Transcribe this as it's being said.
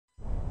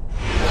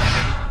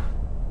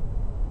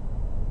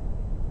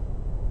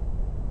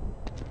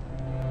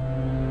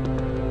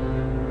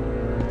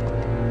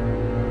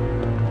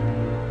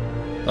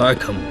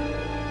Arkham.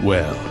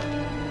 Well,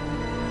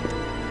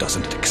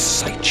 doesn't it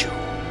excite you?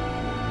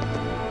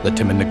 The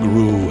Timon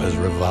Negru has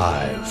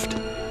revived.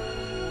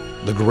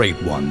 The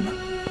Great One,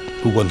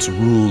 who once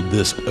ruled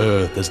this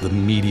earth as the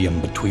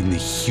medium between the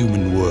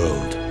human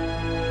world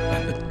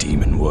and the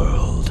demon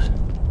world.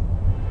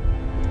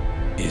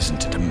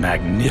 Isn't it a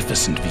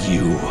magnificent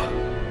view?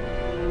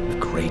 The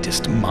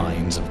greatest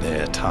minds of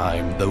their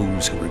time,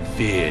 those who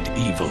revered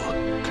evil,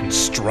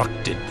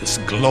 constructed this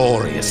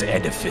glorious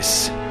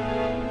edifice.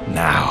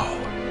 Now,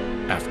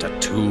 after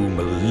 2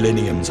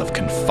 millenniums of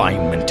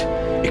confinement,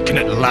 it can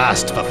at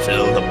last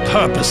fulfill the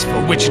purpose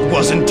for which it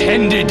was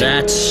intended.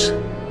 That's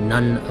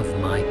none of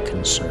my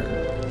concern.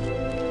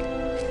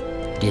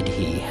 Did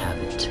he have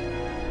it?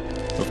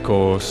 Of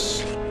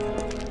course,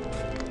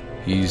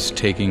 he's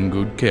taking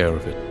good care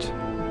of it.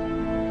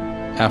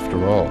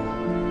 After all,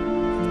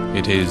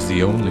 it is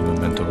the only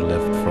memento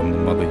left from the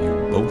mother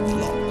you both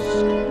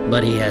lost.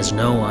 But he has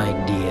no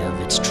idea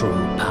of its true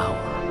power.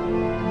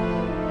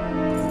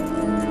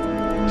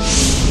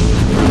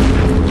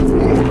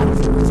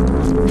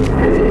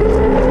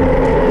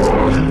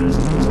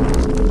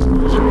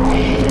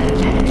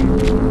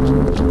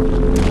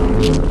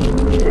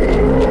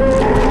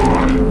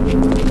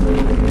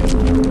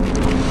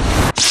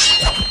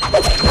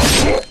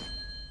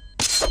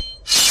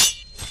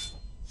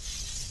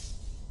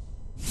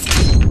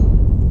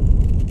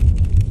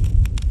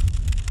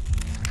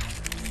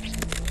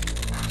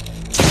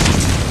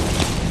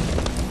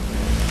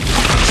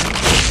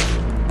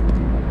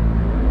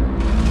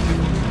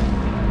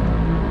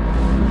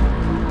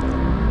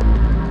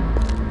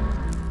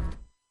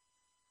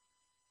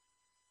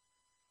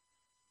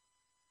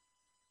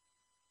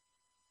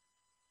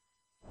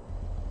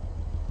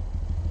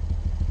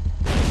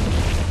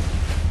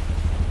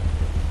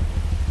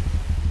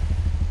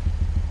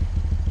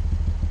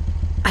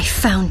 I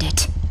found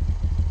it.